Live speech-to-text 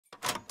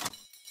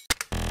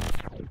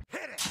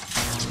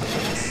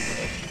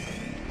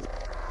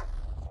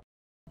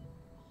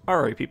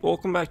Alright people,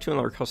 welcome back to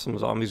another custom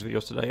zombies video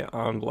today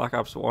on Black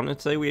Ops 1, and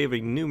today we have a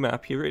new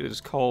map here. It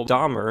is called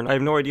Dahmer, and I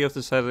have no idea if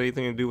this has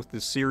anything to do with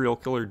the serial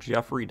killer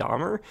Jeffrey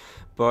Dahmer,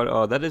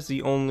 but that is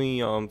the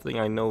only thing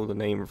I know the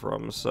name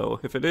from,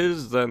 so if it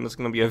is, then it's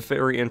going to be a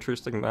very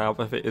interesting map.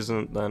 If it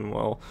isn't, then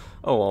well,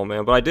 oh well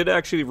man. But I did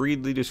actually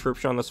read the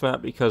description on this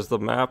map because the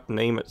map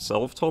name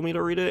itself told me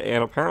to read it,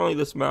 and apparently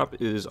this map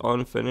is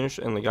unfinished,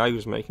 and the guy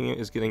who's making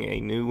it is getting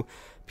a new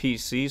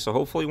PC, so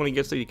hopefully when he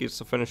gets it, he gets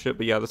to finish it.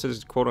 But yeah, this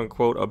is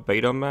quote-unquote a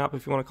beta map,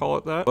 if you want to call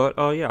it that. But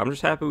yeah, I'm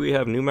just happy we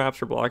have new maps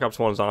for Black Ops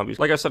 1 Zombies.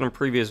 Like I said in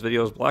previous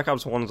videos, Black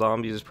Ops 1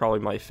 Zombies is probably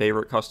my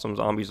favorite custom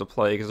zombies to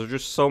play, because there's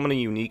just so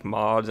many unique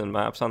mods and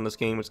maps on this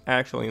game. It's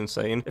actually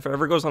insane. If it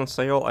ever goes on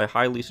sale, I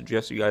highly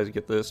suggest you guys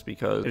get this,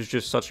 because it's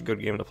just such a good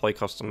game to play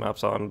custom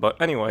maps on.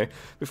 But anyway,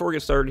 before we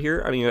get started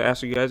here, I need to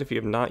ask you guys, if you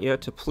have not yet,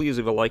 to please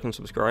leave a like and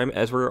subscribe,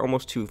 as we're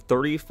almost to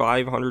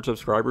 3,500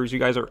 subscribers. You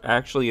guys are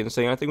actually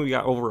insane. I think we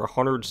got over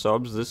 100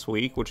 subs this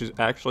week, which is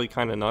actually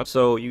kind of nuts.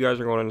 So you guys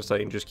are going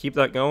insane. Just keep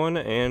that going,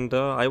 and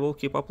I will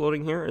keep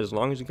uploading here as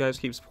long as you guys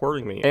keep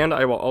supporting me. And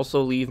I will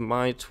also leave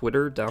my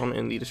Twitter down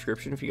in the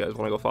description if you guys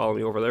want to go follow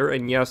me over there.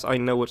 And yes, I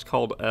know it's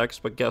called X,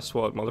 but guess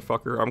what,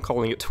 motherfucker? I'm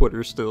calling it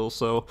Twitter still,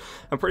 so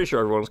I'm pretty sure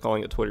everyone's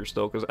calling it Twitter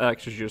still, because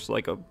X is just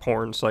like a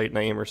porn site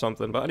name or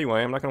something. But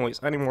anyway, I'm not going to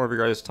waste any more of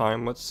your guys'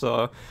 time. Let's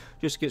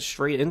just get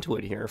straight into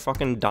it here.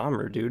 Fucking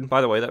Dahmer, dude.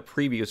 By the way, that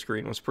preview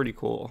screen was pretty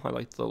cool. I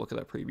like the look of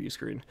that preview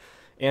screen.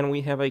 And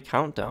we have a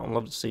countdown.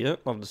 Love to see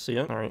it. Love to see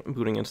it. Alright,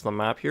 booting into the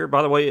map here.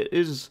 By the way, it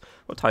is...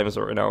 what time is it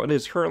right now? It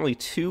is currently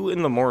 2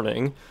 in the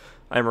morning.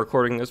 I'm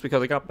recording this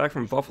because I got back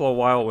from Buffalo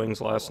Wild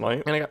Wings last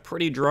night, and I got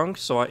pretty drunk,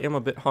 so I am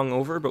a bit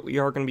hungover, but we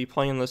are going to be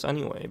playing this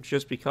anyway,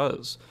 just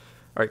because.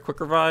 Alright,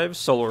 quick revive,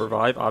 solo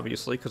revive,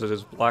 obviously, because it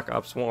is Black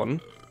Ops 1.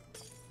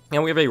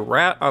 And we have a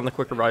rat on the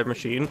quick revive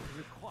machine.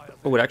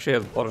 Oh, it actually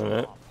has blood in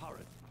it.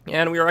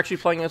 And we are actually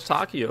playing as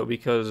Takio,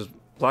 because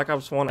Black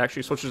Ops 1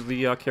 actually switches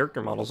the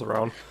character models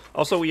around.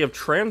 Also, we have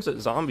transit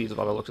zombies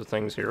by the looks of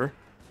things here,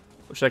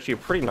 which is actually a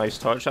pretty nice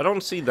touch. I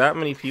don't see that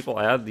many people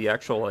add the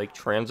actual, like,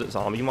 transit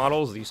zombie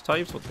models, these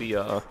types, with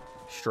the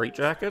straight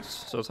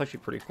jackets, so it's actually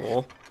pretty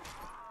cool.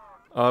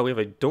 We have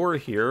a door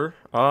here.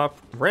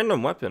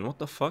 Random weapon, what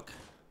the fuck?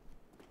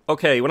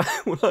 Okay, when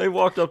I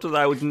walked up to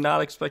that, I was not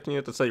expecting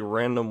it to say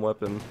random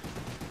weapon.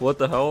 What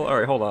the hell?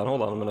 Alright, hold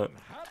on a minute.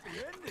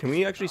 Can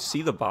we actually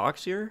see the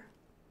box here?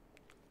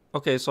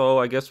 Okay, so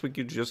I guess we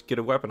could just get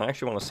a weapon. I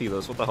actually want to see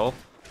this. What the hell?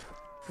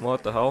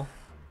 What the hell?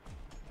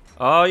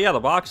 Yeah, the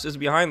box is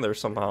behind there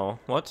somehow.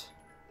 What?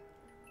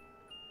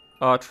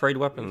 Trade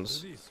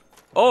weapons.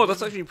 Oh,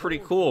 that's actually pretty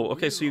cool.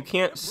 Okay, so you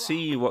can't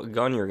see what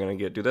gun you're gonna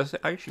get. Dude, that's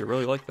actually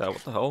really like that.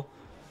 What the hell?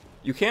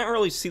 You can't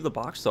really see the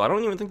box, though. I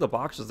don't even think the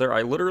box is there.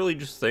 I literally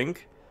just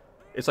think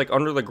it's like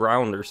under the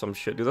ground or some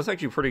shit. Dude, that's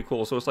actually pretty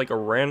cool. So it's like a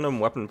random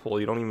weapon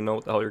pool. You don't even know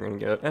what the hell you're gonna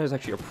get. That is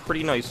actually a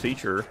pretty nice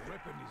feature.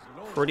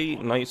 Pretty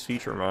nice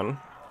feature, man.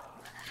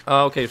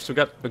 Okay, so we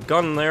got a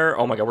gun there.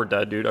 Oh my god, we're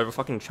dead, dude. I have a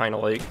fucking China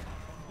Lake.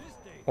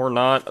 Or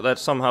not. That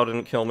somehow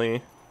didn't kill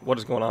me. What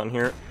is going on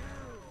here?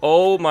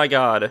 Oh my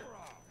god.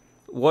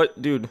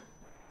 What? Dude.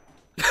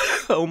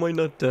 How am I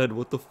not dead?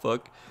 What the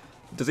fuck?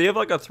 Does he have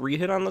like a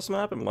 3-hit on this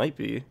map? It might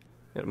be.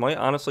 It might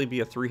honestly be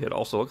a 3-hit.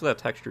 Also, look at that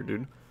texture,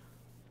 dude.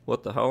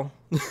 What the hell?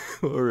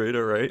 Alright,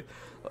 alright.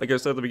 Like I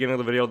said at the beginning of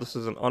the video, this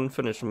is an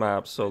unfinished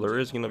map, so there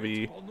is going to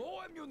be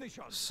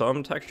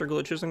some texture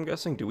glitches, I'm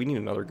guessing. Do we need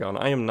another gun?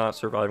 I am not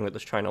surviving with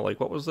this China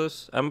Lake. What was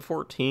this?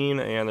 M14,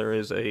 and there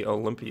is a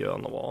Olympia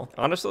on the wall.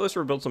 Honestly, let's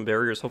rebuild some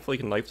barriers. Hopefully, we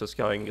can knife this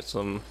guy and get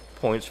some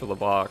points for the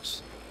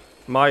box.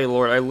 My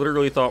lord, I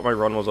literally thought my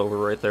run was over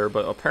right there,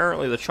 but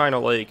apparently the China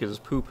Lake is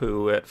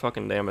poo-poo at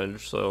fucking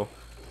damage, so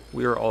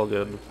we are all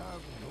good.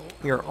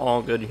 We are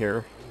all good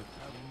here.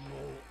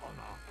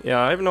 Yeah,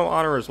 I have no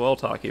honor as well,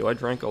 Takio. I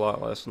drank a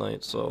lot last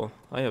night, so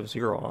I have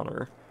 0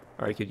 honor.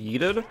 Alright, get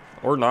yeeted.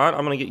 Or not.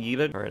 I'm gonna get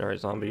yeeted. Alright,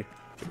 zombie.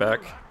 Get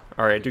back.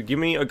 Alright, dude, give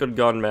me a good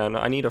gun, man.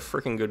 I need a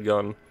freaking good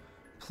gun.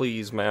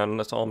 Please, man.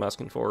 That's all I'm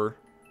asking for.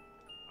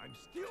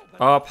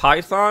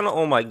 Python?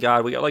 Oh my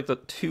god, we got like the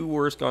 2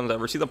 worst guns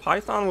ever. See, the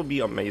Python would be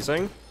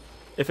amazing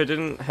if it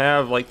didn't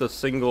have like the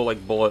single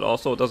like bullet.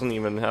 Also, it doesn't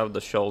even have the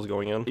shells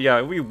going in. Yeah,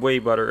 it would be way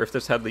better if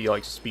this had the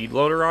like speed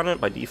loader on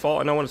it by default.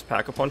 I know when it's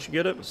Pack-a-Punch you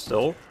get it, but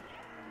still.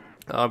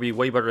 It'd be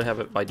way better to have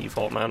it by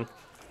default, man.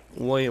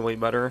 Way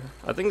better.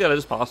 I think that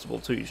is possible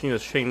too. You just need to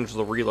change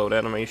the reload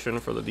animation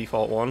for the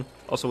default one.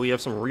 Also, we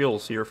have some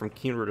reels here from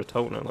Keener to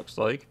Toten, it looks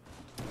like.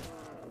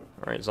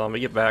 Alright, zombie,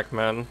 get back,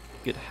 man.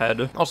 Get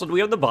head. Also, do we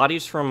have the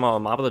bodies from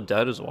Mob of the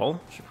Dead as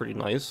well? Which is pretty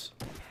nice.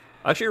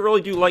 I actually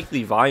really do like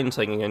the vines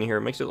hanging in here.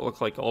 It makes it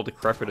look like all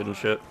decrepit and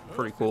shit.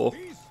 Pretty cool.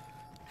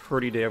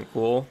 Pretty damn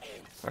cool.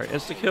 Alright,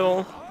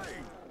 insta-kill.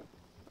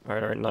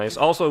 Alright, nice.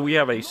 Also, we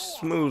have a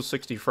smooth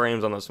 60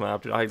 frames on this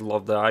map, dude. I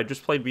love that. I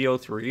just played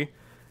BO3.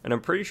 And I'm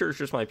pretty sure it's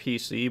just my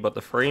PC, but the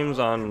frames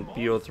on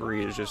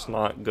BO3 is just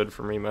not good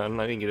for me, man.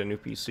 I didn't get a new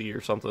PC or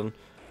something.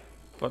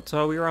 But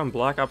we are on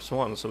Black Ops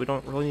 1, so we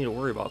don't really need to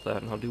worry about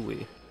that, now do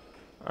we?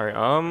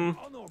 Alright,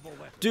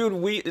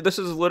 dude, this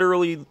is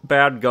literally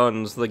bad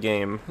guns, the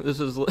game. This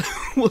is,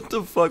 what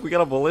the fuck? We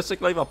got a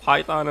ballistic knife, a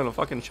python, and a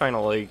fucking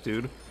China lake,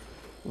 dude.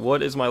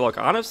 What is my luck?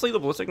 Honestly, the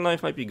ballistic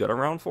knife might be good on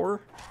round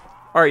 4.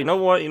 Alright, you know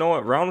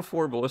what? Round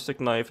 4 ballistic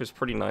knife is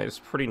pretty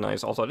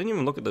nice, Also, I didn't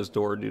even look at this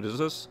door, dude. Is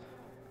this...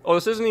 Oh,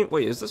 this isn't even...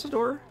 Wait, is this a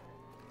door?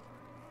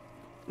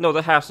 No,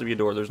 that has to be a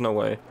door. There's no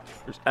way.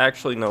 There's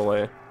actually no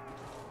way.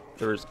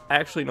 There's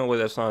actually no way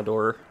that's not a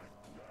door.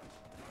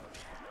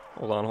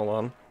 Hold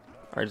on.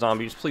 Alright,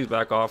 zombies, please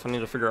back off. I need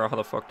to figure out how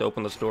the fuck to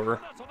open this door.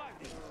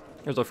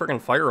 There's a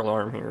freaking fire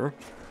alarm here.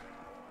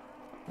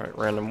 Alright,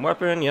 random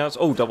weapon, yes.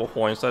 Oh, double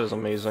points, that is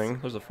amazing.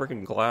 There's a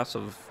freaking glass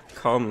of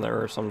cum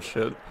there or some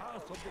shit.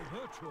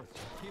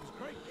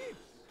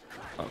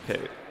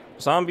 Okay.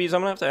 Zombies,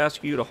 I'm gonna have to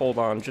ask you to hold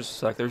on just a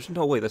sec. There's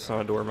no way that's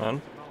not a door,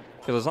 man.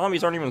 Because the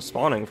zombies aren't even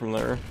spawning from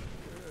there.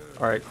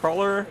 Alright,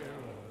 crawler.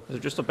 Is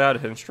it just a bad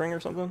hinge string or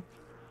something?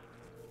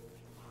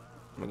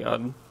 Oh my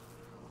god.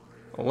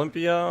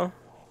 Olympia.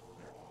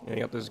 Yeah, you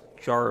got this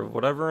jar of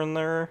whatever in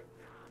there.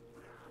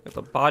 Got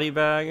the body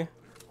bag.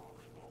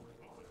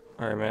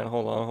 Alright, man,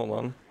 hold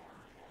on.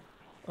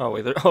 Oh,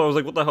 wait, I was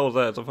like, what the hell is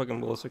that? It's a fucking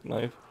ballistic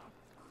knife.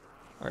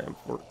 Alright, I'm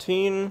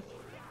 14.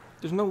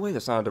 There's no way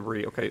that's not a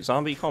debris. Okay,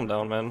 zombie, calm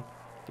down, man.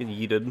 Get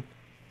yeeted.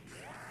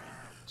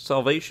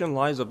 Salvation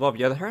lies above.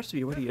 Yeah, there has to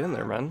be a way to get in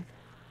there, man.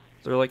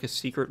 Is there like a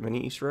secret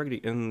mini Easter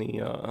egg in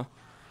the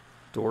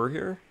door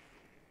here?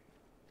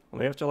 Well,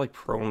 they have to like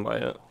prone by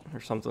it or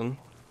something.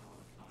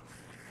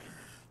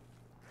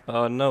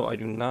 No, I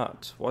do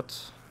not.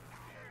 What?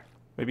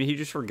 Maybe he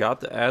just forgot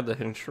to add the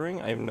hinge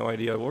string? I have no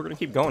idea. We're gonna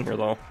keep going here,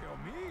 though.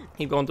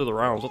 Keep going through the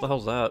rounds. What the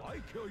hell's that? I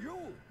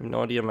have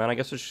no idea, man. I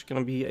guess it's just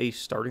gonna be a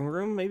starting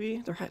room,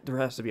 maybe? There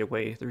has to be a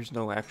way. There's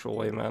no actual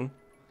way, man.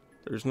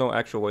 There's no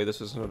actual way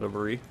this isn't a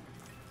debris.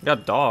 We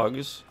got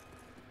dogs.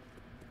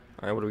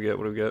 Alright, what do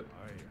we get?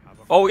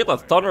 Oh, we get the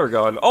thunder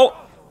gun. Oh!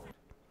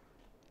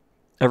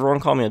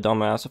 Everyone call me a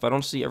dumbass. If I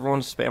don't see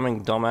everyone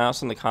spamming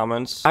dumbass in the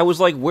comments. I was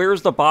like,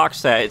 where's the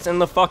box at? It's in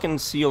the fucking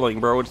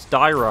ceiling, bro. It's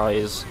die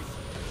rise.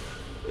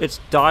 It's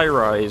die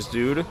rise,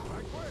 dude.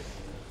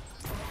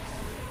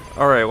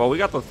 Alright, well, we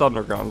got the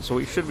thunder gun, so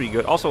we should be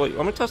good. Also, wait,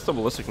 let me test the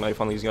ballistic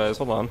knife on these guys.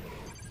 Hold on.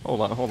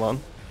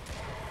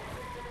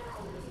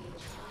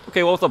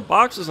 Okay, well, if the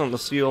box is on the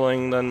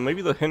ceiling, then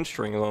maybe the hinge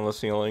string is on the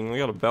ceiling. We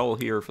got a bell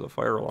here for the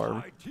fire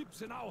alarm.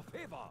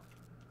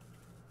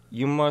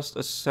 You must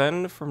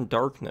ascend from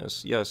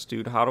darkness. Yes,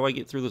 dude. How do I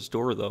get through this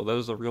door, though? That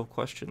is a real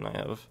question I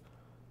have.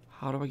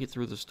 How do I get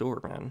through this door,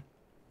 man?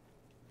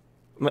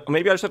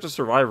 Maybe I just have to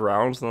survive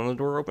rounds and then the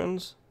door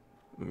opens?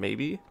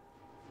 Maybe.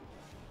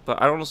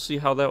 But I don't see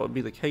how that would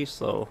be the case,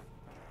 though.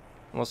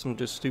 Unless I'm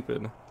just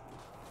stupid.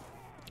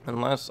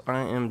 Unless I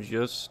am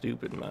just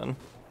stupid, man.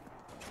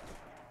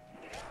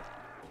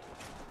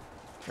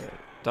 Alright.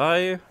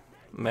 Die.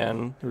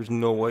 Man, there's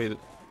no way that...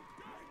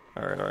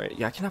 Alright.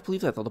 Yeah, I cannot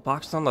believe that, though. The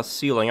box is on the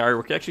ceiling. Alright,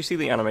 we can actually see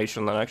the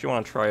animation, then. I actually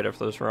want to try it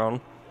after this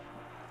round.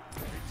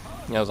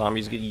 Yeah,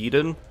 zombies get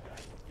yeeted.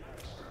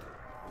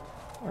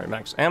 Alright,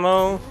 max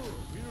ammo.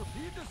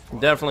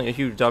 Definitely a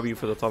huge W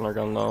for the thunder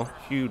gun, though.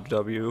 Huge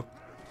W.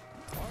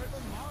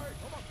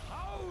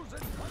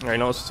 Alright,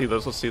 no, let's see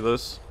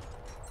this.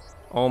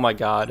 Oh my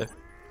god.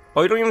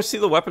 Oh, you don't even see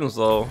the weapons,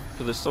 though.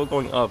 Because they're still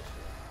going up.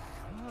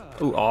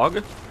 Ooh,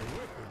 AUG?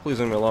 Please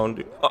leave me alone,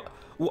 dude.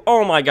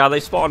 Oh my god, they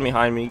spawned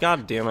behind me.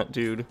 God damn it,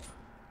 dude.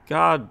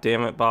 God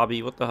damn it,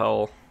 Bobby. What the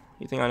hell?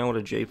 You think I know what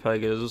a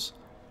JPEG is?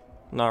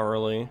 Not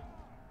really.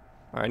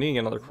 Alright, I need to get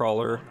another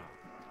crawler.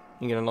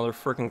 You get another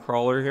freaking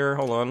crawler here.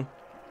 Hold on.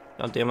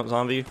 God damn it,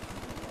 zombie.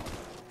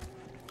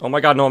 Oh my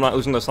god, no, I'm not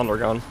losing the thunder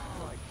gun.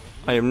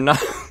 I am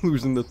not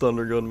losing the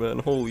thunder gun, man.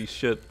 Holy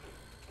shit.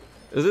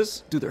 Is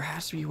this... Dude, there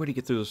has to be a way to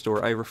get through this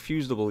door. I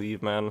refuse to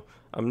believe, man.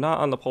 I'm not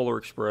on the Polar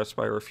Express,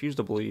 but I refuse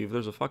to believe.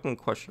 There's a fucking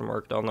question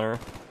mark down there.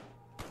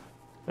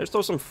 There's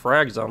still some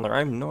frags down there. I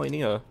have no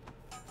idea.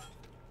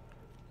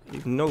 I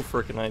have no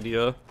freaking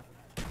idea.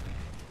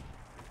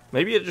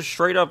 Maybe it just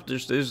straight up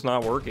just is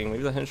not working.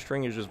 Maybe the hinge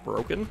string is just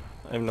broken.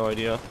 I have no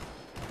idea.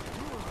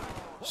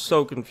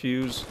 So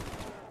confused.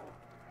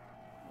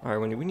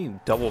 Alright, we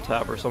need double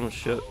tap or some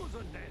shit.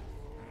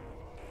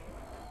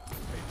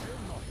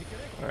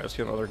 Alright, let's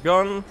get another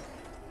gun.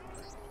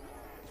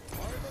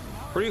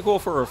 Pretty cool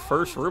for a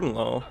first room,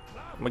 though.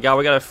 Oh my god,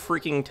 we got a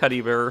freaking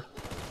teddy bear.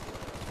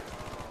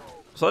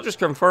 So that just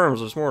confirms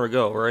there's more to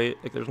go, right?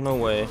 Like, there's no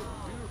way.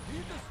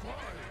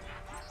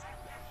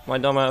 My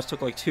dumbass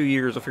took like 2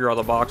 years to figure out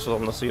the box was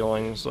on the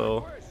ceiling,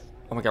 so...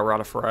 Oh my god, we're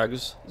out of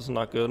frags. This is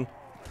not good.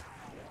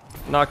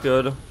 Not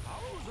good.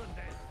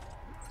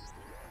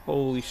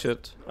 Holy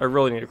shit. I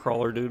really need a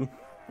crawler, dude.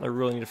 I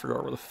really need to figure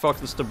out where the fuck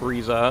this debris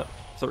is at.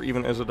 If there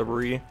even is a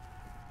debris.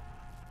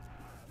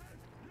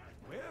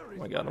 Oh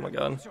my god, oh my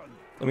god.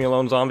 Leave me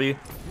alone, zombie.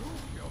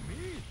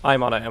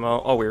 I'm out of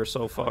ammo. Oh, we are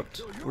so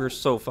fucked. We're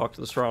so fucked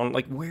this round.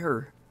 Like,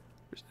 where?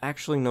 There's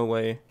actually no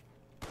way.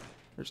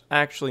 There's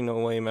actually no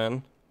way,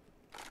 man.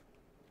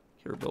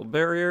 Here, build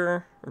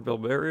barrier. Or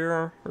build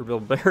barrier. Or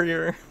build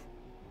barrier.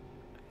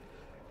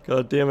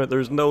 God damn it,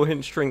 there's no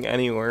hint string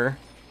anywhere.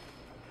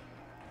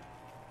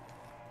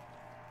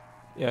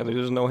 Yeah,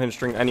 there's no hint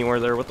string anywhere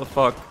there, what the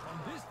fuck?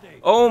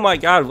 Oh my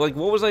god, like,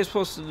 what was I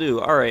supposed to do?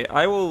 Alright,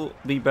 I will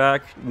be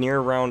back near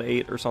round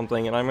 8 or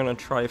something, and I'm gonna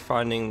try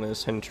finding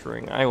this hint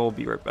string. I will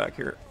be right back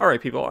here. Alright,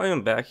 people, I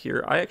am back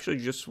here. I actually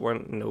just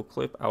went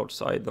no-clip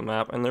outside the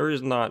map, and there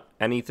is not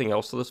anything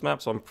else to this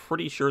map, so I'm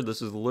pretty sure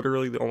this is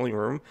literally the only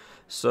room.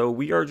 So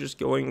we are just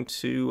going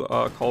to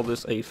call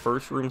this a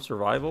first room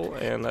survival,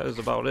 and that is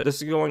about it.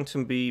 This is going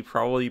to be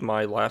probably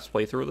my last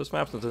playthrough of this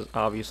map, since this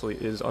obviously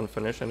is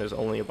unfinished and is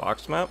only a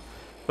box map.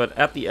 But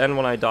at the end,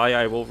 when I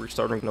die, I will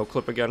restart a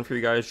no-clip again for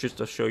you guys, just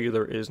to show you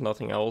there is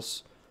nothing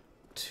else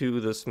to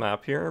this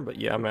map here. But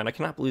yeah, man, I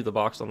cannot believe the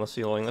box on the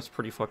ceiling. That's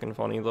pretty fucking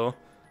funny, though.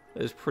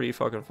 It is pretty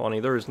fucking funny.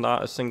 There is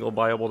not a single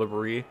viable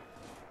debris,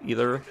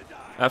 either.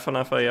 F and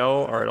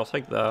FAL. Alright, I'll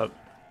take that.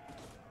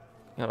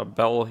 Got a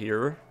bell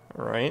here.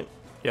 Alright.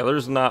 Yeah,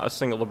 there's not a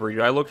single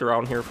debris. I looked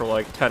around here for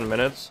like 10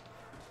 minutes.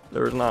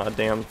 There's not a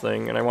damn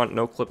thing. And I went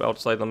no-clip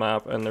outside the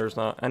map, and there's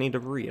not any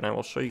debris. And I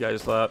will show you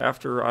guys that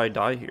after I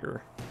die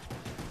here.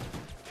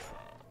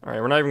 Alright,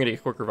 we're not even gonna get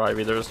a quick revive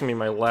either. This is gonna be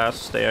my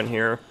last stand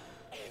here.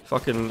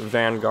 Fucking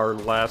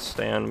Vanguard last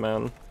stand,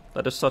 man.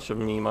 That is such a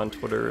meme on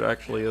Twitter, it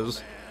actually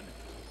is.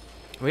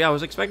 But yeah, I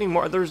was expecting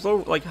more. There's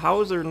no, like,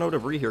 how is there no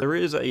debris here? There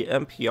is a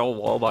MPL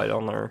wall by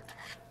down there.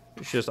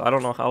 It's just, I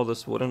don't know how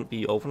this wouldn't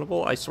be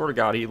openable. I swear to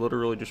God, he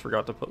literally just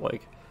forgot to put,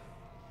 like,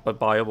 a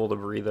viable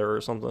debris there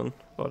or something.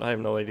 But I have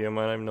no idea,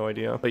 man. I have no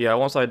idea. But yeah,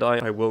 once I die,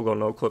 I will go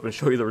no-clip and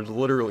show you there's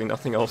literally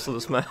nothing else to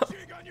this map.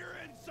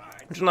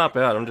 Which is not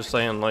bad, I'm just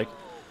saying, like,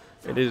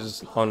 it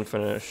is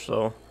unfinished,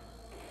 so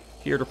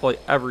here to play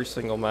every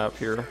single map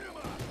here.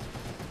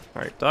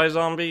 Alright, die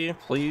zombie,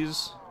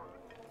 please.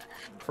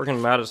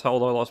 Freaking mad as hell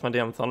though, I lost my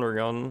damn thunder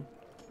gun.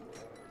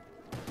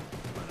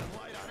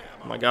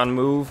 Oh my god,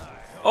 move.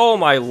 Oh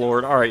my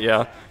lord, alright,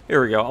 yeah.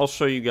 Here we go, I'll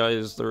show you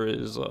guys there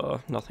is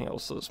nothing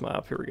else to this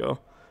map. Here we go.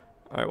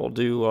 Alright, we'll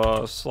do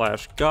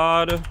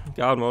 /god,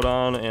 god mode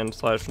on, and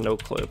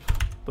 /no-clip.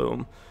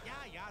 Boom.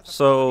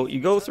 So, you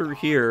go through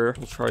here,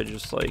 we'll try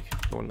just like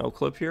go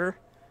no-clip here.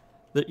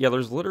 Yeah,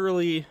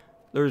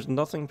 there's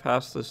nothing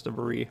past this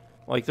debris.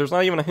 Like, there's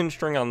not even a hinge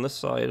string on this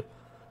side.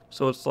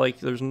 So it's like,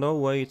 there's no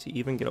way to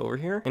even get over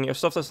here. And you have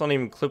stuff that's not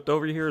even clipped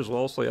over here as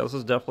well. So yeah, this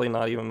is definitely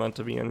not even meant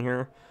to be in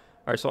here.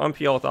 Alright, so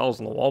MPL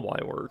 1000, the wall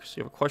by works.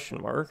 You have a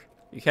question mark.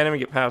 You can't even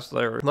get past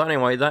there. But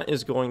anyway, that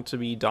is going to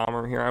be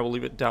Dahmer here. I will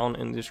leave it down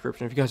in the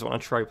description if you guys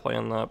want to try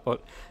playing that.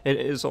 But it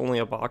is only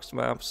a boxed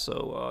map,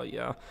 so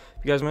yeah.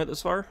 If you guys made it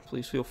this far,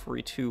 please feel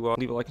free to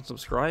leave a like and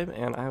subscribe.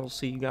 And I will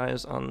see you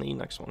guys on the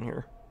next one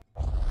here.